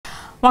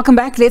Welcome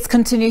back. Let's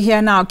continue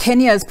here now.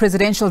 Kenya's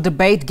presidential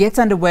debate gets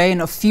underway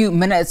in a few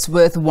minutes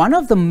with one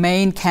of the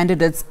main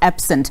candidates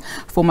absent.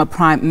 Former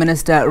Prime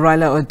Minister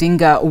Raila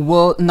Odinga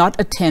will not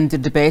attend the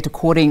debate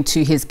according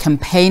to his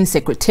campaign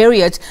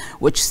secretariat,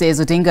 which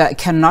says Odinga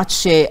cannot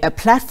share a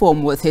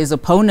platform with his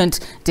opponent,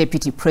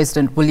 Deputy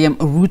President William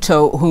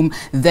Ruto, whom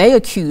they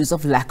accuse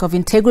of lack of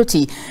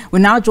integrity. We're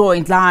now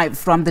joined live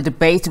from the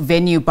debate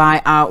venue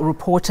by our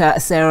reporter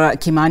Sarah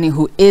Kimani,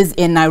 who is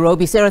in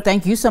Nairobi. Sarah,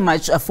 thank you so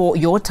much for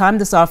your time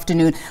this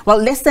afternoon. Well,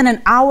 less than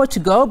an hour to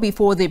go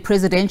before the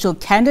presidential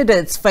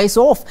candidates face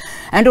off,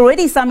 and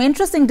already some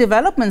interesting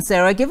developments.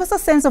 Sarah, give us a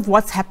sense of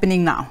what's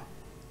happening now.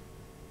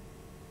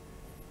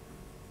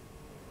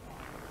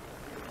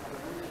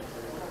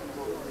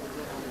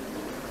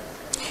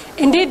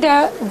 Indeed,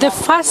 the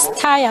first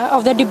tier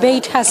of the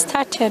debate has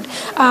started.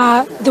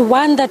 The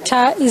one that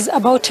is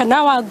about an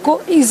hour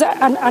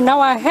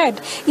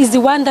ahead is the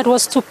one that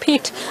was to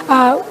pit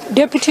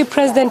Deputy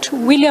President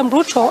William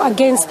Ruto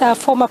against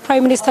former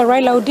Prime Minister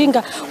Raila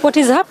Odinga. What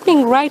is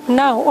happening right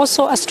now,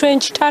 also a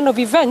strange turn of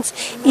events,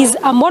 is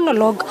a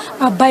monologue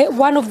by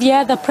one of the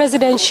other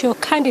presidential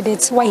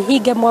candidates,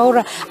 Wahiga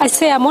Mwaura. I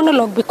say a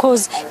monologue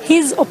because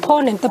his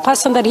opponent, the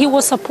person that he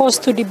was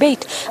supposed to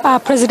debate,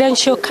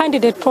 presidential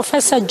candidate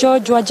Professor George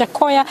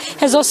Wajakoya,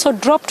 has also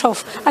dropped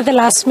off at the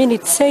last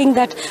minute, saying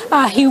that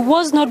he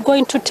was not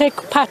going to take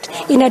part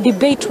in a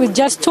debate with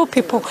just two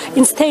people.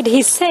 Instead,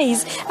 he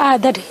says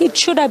that it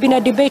should have been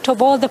a debate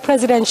of all the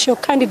presidential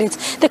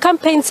candidates. The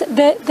campaigns,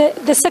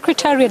 the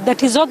secretariat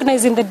that is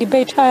organizing the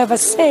debate, however,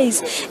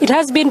 says it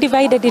has been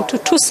divided into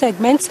two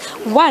segments.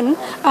 One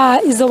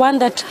is the one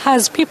that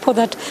has people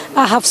that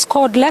have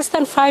scored less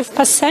than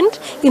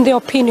 5% in the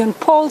opinion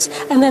polls,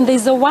 and then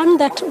there's the one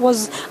that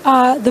was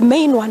the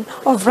main one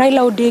of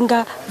Raila Odinga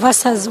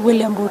versus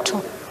William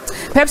Ruto.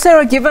 Perhaps,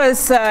 Sarah, give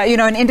us,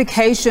 an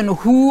indication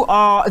who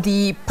are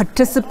the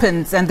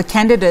participants and the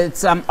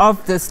candidates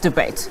of this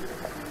debate.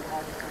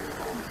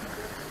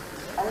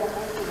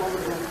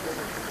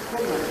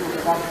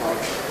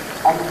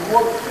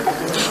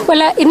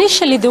 Well,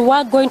 initially there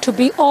were going to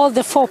be all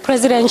the four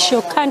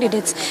presidential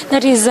candidates.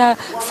 That is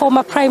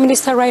former Prime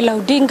Minister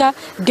Raila Odinga,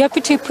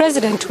 Deputy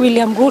President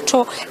William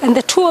Ruto, and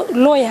the two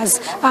lawyers,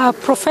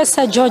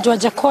 Professor George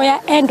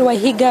Wajakoya and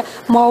Wahiga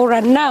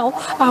Mwaura. Now,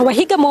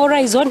 Wahiga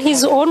Mwaura is on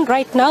his own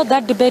right now.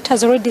 That debate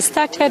has already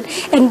started,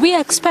 and we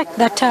expect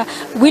that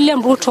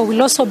William Ruto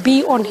will also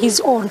be on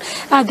his own.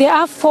 There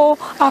are four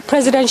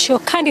presidential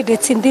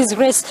candidates in this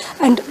race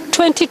and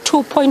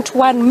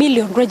 22.1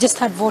 million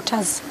registered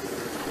voters.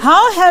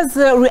 How has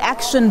the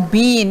reaction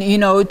been,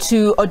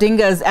 to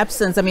Odinga's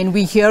absence? I mean,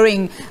 we're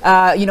hearing,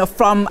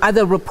 from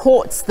other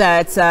reports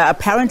that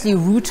apparently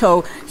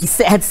Ruto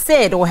had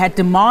said or had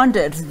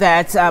demanded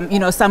that,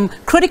 some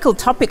critical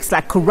topics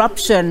like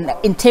corruption,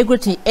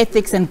 integrity,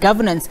 ethics and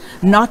governance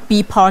not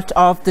be part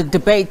of the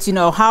debate.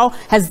 How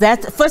has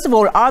that, first of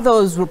all, are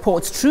those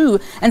reports true?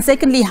 And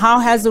secondly, how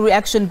has the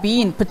reaction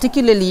been,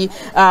 particularly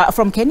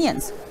from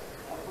Kenyans?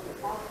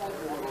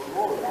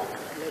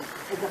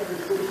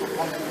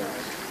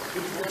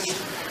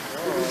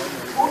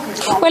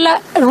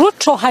 Well,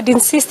 Ruto had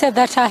insisted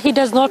that he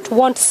does not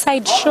want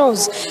side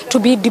shows to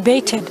be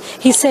debated.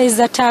 He says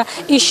that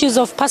issues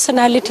of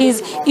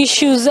personalities,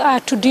 issues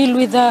to deal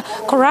with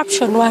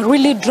corruption were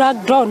really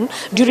dragged on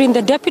during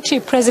the Deputy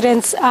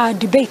President's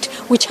debate,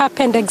 which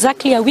happened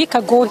exactly a week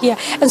ago here.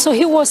 And so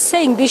he was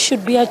saying this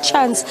should be a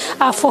chance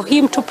for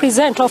him to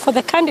present, or for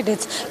the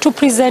candidates to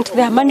present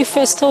their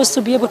manifestos,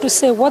 to be able to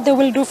say what they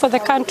will do for the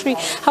country.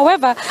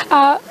 However,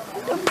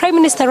 Prime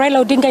Minister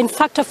Raila Odinga, in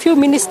fact, a few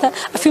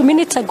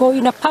minutes ago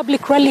in a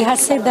public rally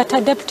has said that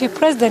Deputy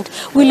President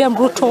William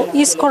Ruto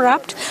is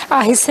corrupt.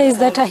 He says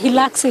that he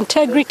lacks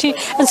integrity,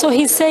 and so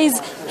he says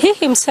he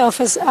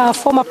himself, as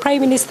former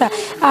Prime Minister,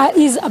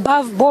 is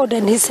above board,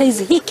 and he says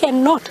he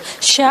cannot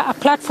share a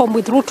platform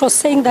with Ruto,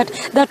 saying that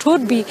that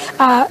would be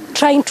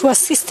trying to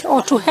assist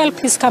or to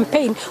help his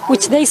campaign,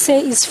 which they say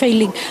is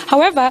failing.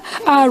 However,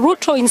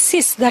 Ruto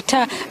insists that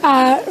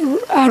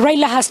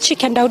Raila has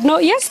chickened out. Now,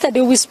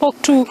 yesterday we spoke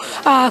to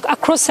a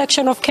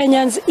cross-section of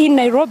Kenyans in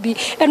Nairobi,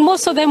 and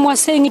most of them were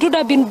saying it would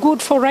have been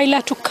good for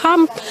Raila to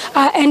come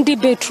and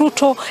debate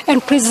Ruto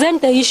and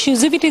present the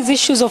issues. If it is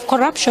issues of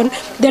corruption,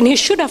 then he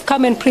should have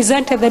come and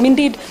presented them.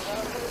 Indeed,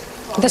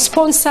 the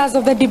sponsors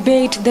of the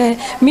debate, the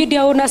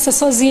Media Owners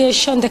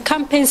Association, the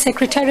campaign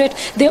secretariat,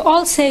 they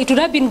all say it would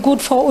have been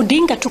good for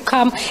Odinga to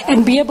come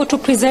and be able to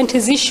present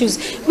his issues.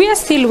 We are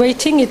still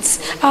waiting.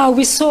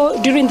 We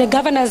saw during the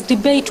governor's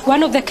debate,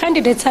 one of the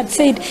candidates had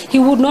said he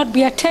would not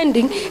be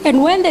attending,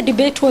 and when the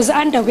debate was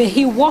underway,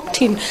 he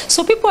walked in.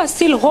 So people are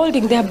still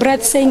holding their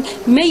breath, saying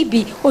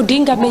maybe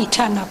Odinga may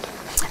turn up.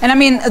 And I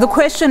mean, the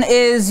question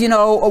is,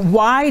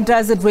 why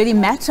does it really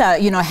matter,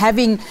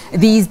 having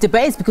these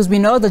debates? Because we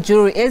know the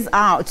jury is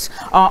out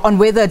on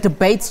whether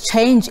debates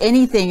change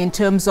anything in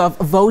terms of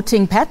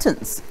voting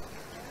patterns.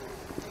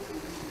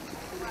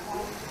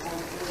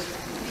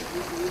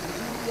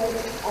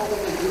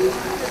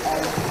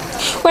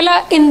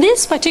 Well, in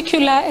this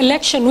particular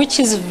election, which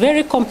is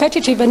very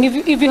competitive, and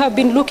if you have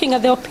been looking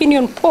at the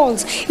opinion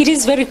polls, it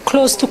is very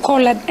close to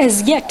call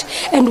as yet.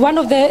 And one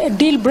of the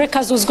deal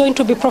breakers was going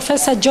to be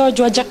Professor George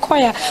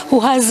Wajakoya,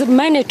 who has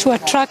managed to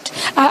attract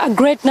a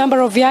great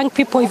number of young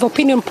people, if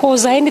opinion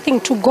polls are anything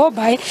to go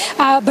by,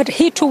 but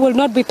he too will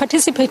not be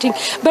participating.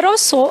 But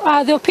also,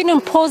 the opinion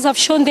polls have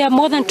shown there are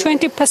more than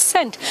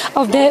 20%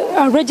 of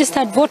the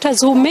registered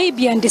voters who may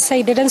be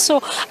undecided. And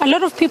so a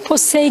lot of people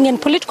saying,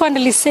 and political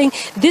analysts saying,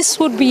 this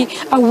would be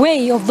a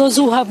way of those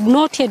who have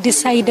not yet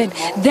decided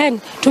then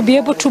to be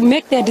able to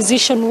make their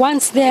decision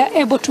once they are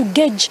able to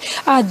gauge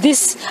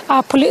these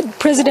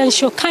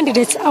presidential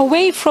candidates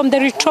away from the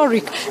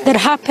rhetoric that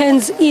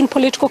happens in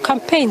political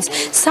campaigns.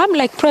 Some,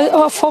 like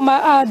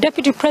former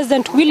Deputy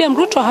President William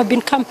Ruto, have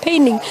been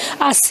campaigning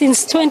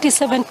since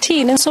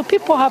 2017, and so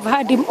people have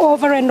heard him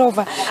over and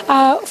over.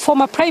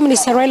 Former Prime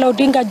Minister Raila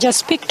Odinga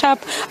just picked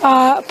up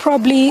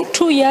probably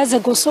 2 years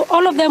ago, so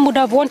all of them would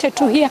have wanted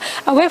to hear,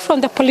 away from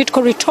the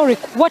political rhetoric,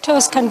 what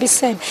else can be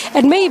said.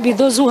 And maybe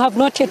those who have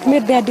not yet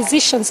made their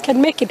decisions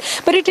can make it.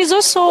 But it is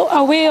also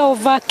a way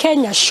of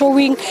Kenya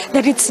showing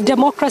that its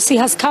democracy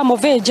has come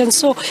of age, and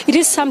so it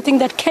is something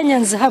that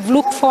Kenyans have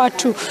looked forward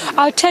to.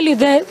 I'll tell you,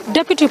 the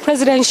deputy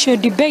presidential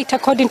debate,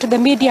 according to the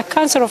Media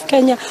Council of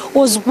Kenya,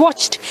 was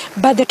watched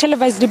by the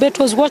televised debate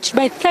was watched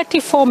by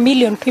 34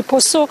 million people.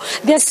 So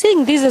they're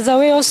seeing this as a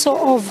way also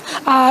of,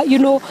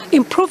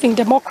 improving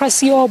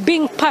democracy or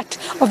being part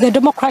of the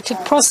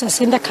democratic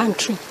process in the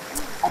country.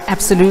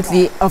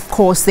 Absolutely. Of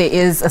course, there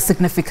is a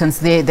significance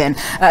there then.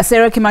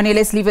 Sarah Kimani,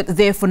 let's leave it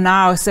there for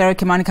now. Sarah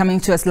Kimani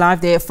coming to us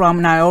live there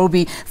from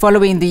Nairobi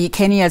following the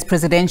Kenya's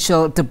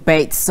presidential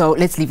debate. So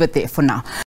let's leave it there for now.